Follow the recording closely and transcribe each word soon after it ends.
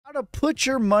How to put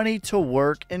your money to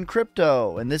work in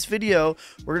crypto. In this video,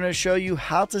 we're going to show you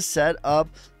how to set up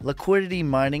liquidity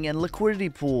mining and liquidity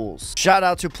pools. Shout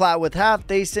out to Plat with Half.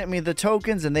 They sent me the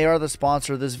tokens and they are the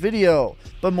sponsor of this video,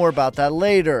 but more about that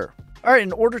later. All right,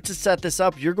 in order to set this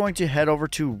up, you're going to head over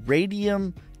to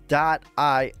Raydium.io.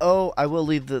 I will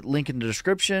leave the link in the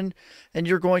description, and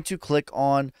you're going to click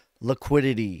on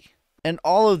liquidity. And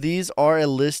all of these are a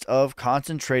list of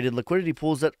concentrated liquidity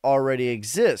pools that already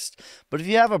exist. But if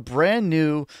you have a brand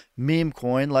new meme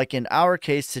coin, like in our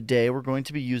case today, we're going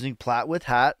to be using Plat with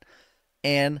Hat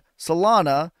and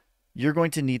Solana, you're going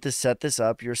to need to set this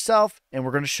up yourself, and we're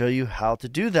going to show you how to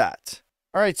do that.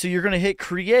 All right, so you're going to hit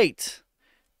create,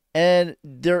 and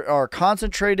there are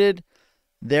concentrated,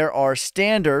 there are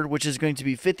standard, which is going to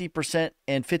be 50%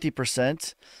 and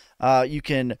 50%. You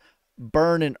can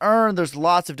burn and earn. There's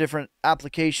lots of different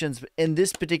applications. In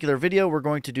this particular video, we're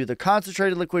going to do the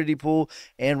concentrated liquidity pool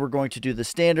and we're going to do the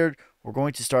standard. We're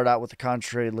going to start out with the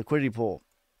concentrated liquidity pool.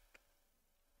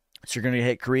 So you're going to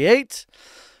hit create.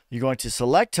 You're going to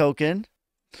select token.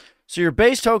 So your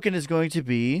base token is going to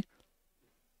be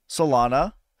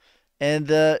Solana, and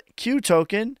the Q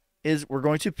token is, we're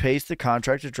going to paste the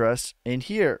contract address in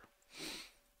here.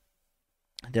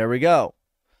 There we go.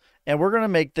 And we're going to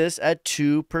make this at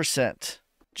 2%,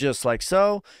 just like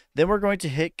so. Then we're going to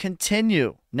hit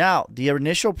continue. Now, the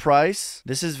initial price,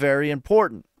 this is very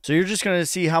important. So you're just going to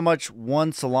see how much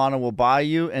one Solana will buy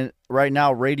you. And right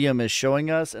now, Raydium is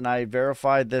showing us, and I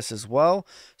verified this as well.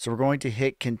 So we're going to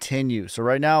hit continue. So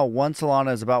right now, one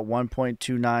Solana is about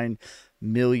 1.29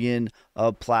 million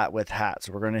of Plat with Hat.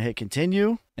 So we're going to hit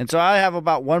continue. And so I have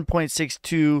about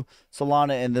 1.62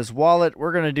 Solana in this wallet.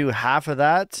 We're going to do half of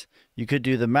that. You could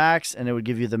do the max, and it would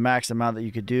give you the max amount that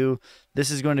you could do. This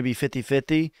is going to be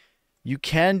 50-50. You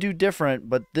can do different,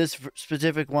 but this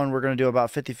specific one, we're going to do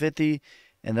about 50-50.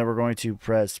 And then we're going to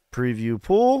press preview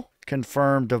pool,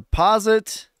 confirm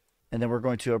deposit, and then we're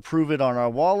going to approve it on our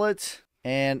wallet.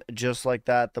 And just like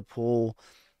that, the pool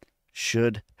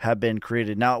should have been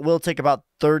created. Now, it will take about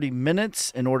 30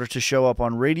 minutes in order to show up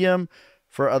on Raydium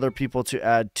for other people to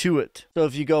add to it. So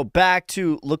if you go back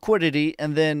to liquidity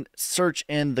and then search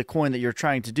in the coin that you're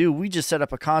trying to do, we just set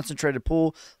up a concentrated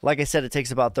pool. Like I said, it takes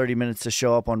about 30 minutes to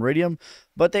show up on Raydium,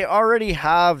 but they already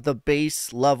have the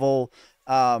base level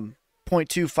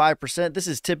 0.25%. This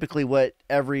is typically what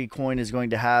every coin is going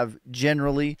to have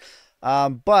generally.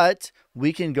 But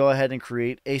we can go ahead and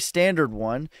create a standard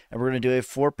one, and we're going to do a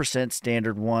 4%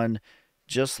 standard one,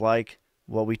 just like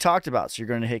what we talked about. So you're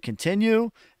going to hit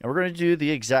continue, and we're going to do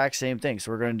the exact same thing.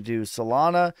 So we're going to do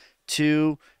Solana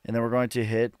 2, and then we're going to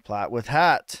hit Plat with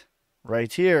Hat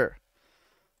right here.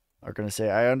 We're going to say,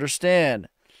 I understand.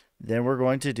 Then we're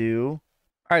going to do,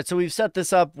 all right, so we've set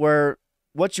this up where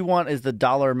what you want is the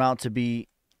dollar amount to be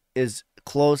as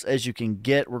close as you can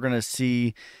get. We're going to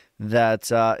see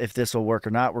that if this will work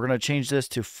or not. We're going to change this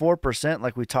to 4%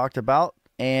 like we talked about,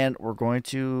 and we're going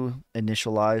to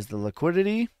initialize the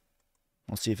liquidity.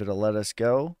 We'll see if it'll let us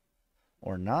go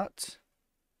or not.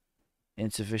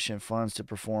 Insufficient funds to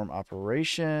perform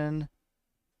operation.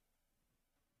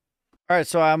 All right,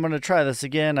 so I'm going to try this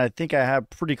again. I think I have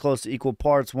pretty close to equal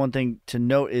parts. One thing to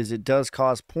note is it does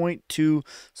cost 0.2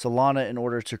 Solana in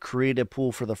order to create a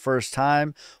pool for the first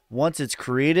time. Once it's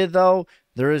created, though,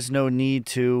 there is no need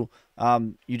to,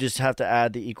 you just have to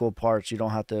add the equal parts. You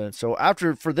don't have to. So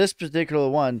for this particular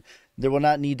one, there will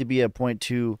not need to be a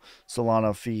 0.2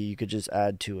 Solana fee. You could just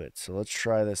add to it. So let's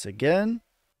try this again.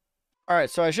 All right,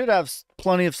 so I should have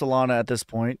plenty of Solana at this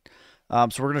point. So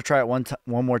we're going to try it one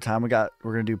more time. We're going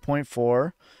to do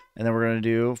 0.4, and then we're going to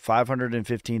do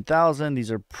 515,000.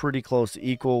 These are pretty close to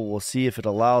equal. We'll see if it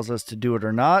allows us to do it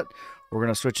or not. We're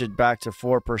going to switch it back to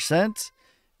 4%,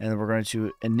 and then we're going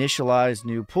to initialize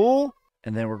new pool,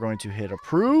 and then we're going to hit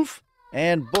approve.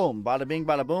 And boom, bada bing,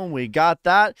 bada boom, we got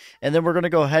that. And then we're going to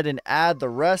go ahead and add the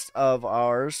rest of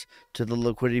ours to the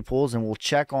liquidity pools, and we'll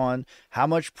check on how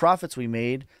much profits we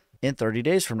made in 30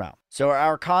 days from now. So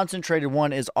our concentrated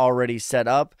one is already set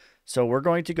up. So we're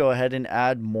going to go ahead and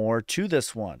add more to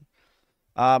this one.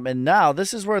 And now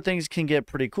this is where things can get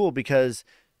pretty cool, because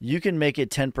you can make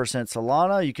it 10%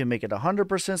 Solana. You can make it 100%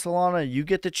 Solana. You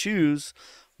get to choose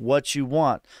what you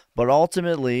want. But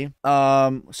ultimately,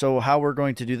 so how we're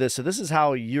going to do this. So this is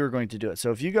how you're going to do it.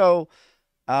 So if you go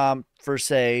for,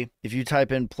 say, if you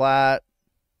type in Plat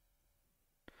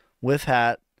with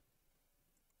Hat,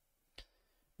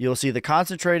 you'll see the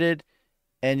concentrated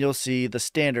and you'll see the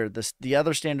standard. The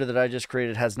other standard that I just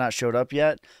created has not showed up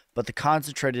yet, but the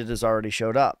concentrated has already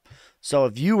showed up. So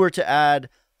if you were to add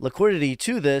liquidity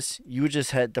to this, you would just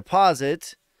hit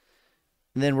deposit.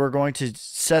 And then we're going to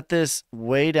set this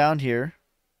way down here.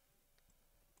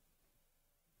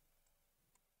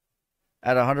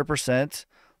 at 100%.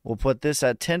 We'll put this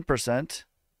at 10%.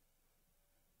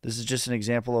 This is just an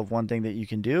example of one thing that you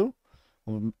can do.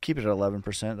 We'll keep it at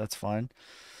 11%. That's fine.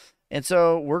 And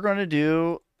so we're going to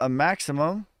do a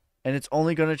maximum, and it's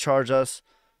only going to charge us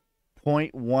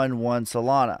 0.11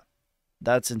 Solana.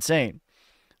 That's insane.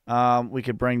 We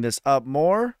could bring this up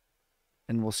more,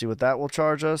 and we'll see what that will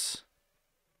charge us.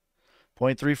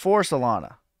 0.34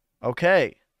 Solana.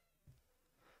 Okay.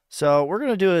 So we're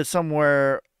going to do it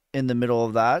somewhere in the middle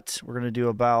of that. We're going to do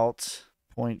about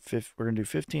 0.5. We're going to do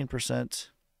 15%.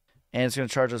 And it's going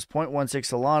to charge us 0.16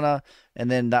 Solana.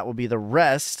 And then that will be the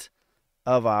rest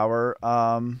of our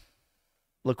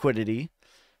liquidity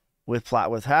with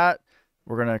Plat with Hat.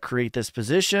 We're going to create this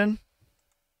position.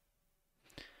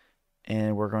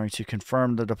 And we're going to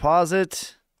confirm the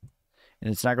deposit.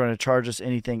 And it's not going to charge us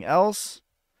anything else.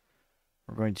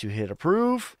 We're going to hit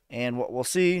approve. And what we'll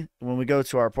see when we go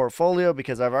to our portfolio,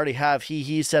 because I've already have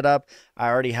He set up. I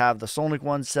already have the Solnic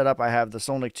one set up. I have the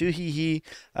Solnic 2 He.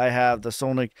 I have the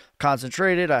Solnic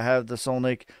concentrated. I have the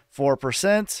Solnic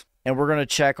 4%. And we're going to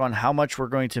check on how much we're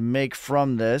going to make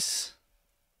from this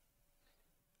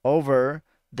over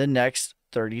the next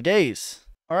 30 days.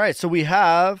 All right, so we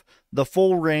have the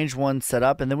full range one set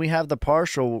up, and then we have the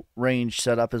partial range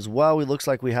set up as well. It looks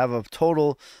like we have a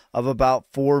total of about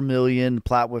 4 million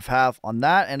Plat with half on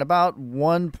that, and about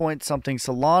 1 point something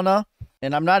Solana.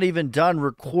 And I'm not even done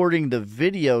recording the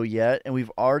video yet, and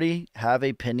we've already have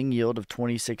a pending yield of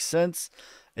 26 cents.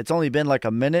 It's only been like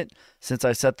a minute since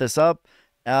I set this up.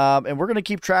 And we're going to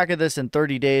keep track of this in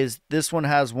 30 days. This one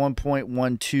has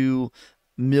 1.12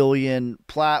 million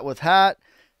Plat with hat.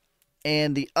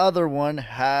 And the other one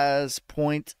has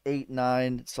 0.89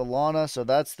 Solana. So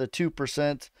that's the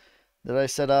 2% that I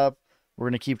set up. We're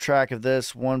going to keep track of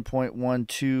this.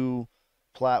 1.12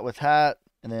 Plat with hat.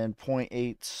 And then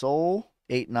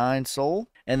 0.89 Sol.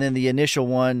 And then the initial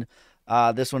one,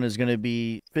 this one is going to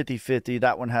be 50-50.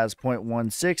 That one has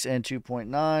 0.16 and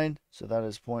 2.9. So that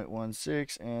is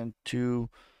 0.16 and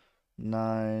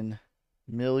 2.9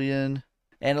 million.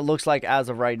 And it looks like as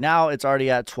of right now, it's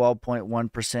already at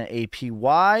 12.1%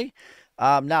 APY.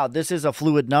 Now, this is a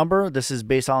fluid number. This is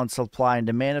based on supply and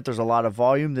demand. If there's a lot of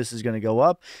volume, this is going to go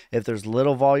up. If there's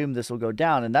little volume, this will go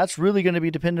down. And that's really going to be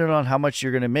dependent on how much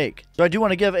you're going to make. So I do want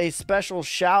to give a special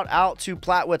shout out to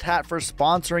Plat with Hat for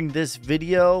sponsoring this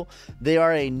video. They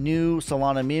are a new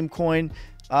Solana meme coin.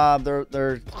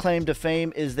 Their claim to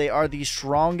fame is they are the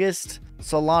strongest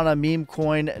Solana meme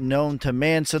coin known to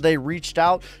man. So they reached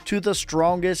out to the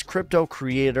strongest crypto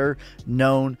creator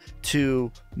known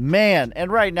to man.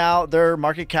 And right now their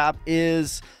market cap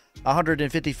is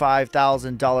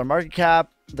 $155,000 market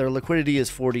cap. Their liquidity is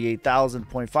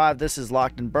 48,000.5. This is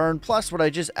locked and burned, plus what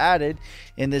I just added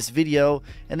in this video.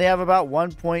 And they have about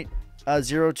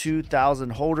 1.02 thousand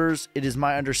holders. It is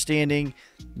my understanding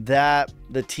that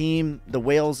the team, the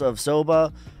whales of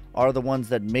Soba, are the ones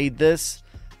that made this.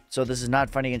 So this is not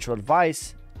financial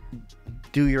advice.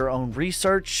 Do your own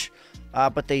research.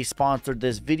 But they sponsored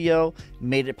this video,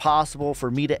 made it possible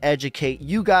for me to educate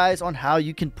you guys on how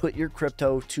you can put your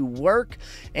crypto to work.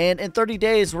 And in 30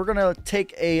 days, we're gonna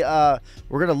take a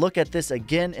we're gonna look at this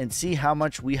again and see how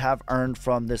much we have earned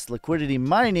from this liquidity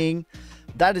mining.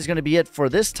 That is going to be it for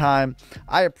this time.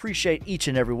 I appreciate each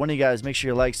and every one of you guys. Make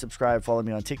sure you like, subscribe, follow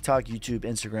me on TikTok, YouTube,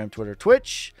 Instagram, Twitter,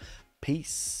 Twitch.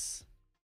 Peace.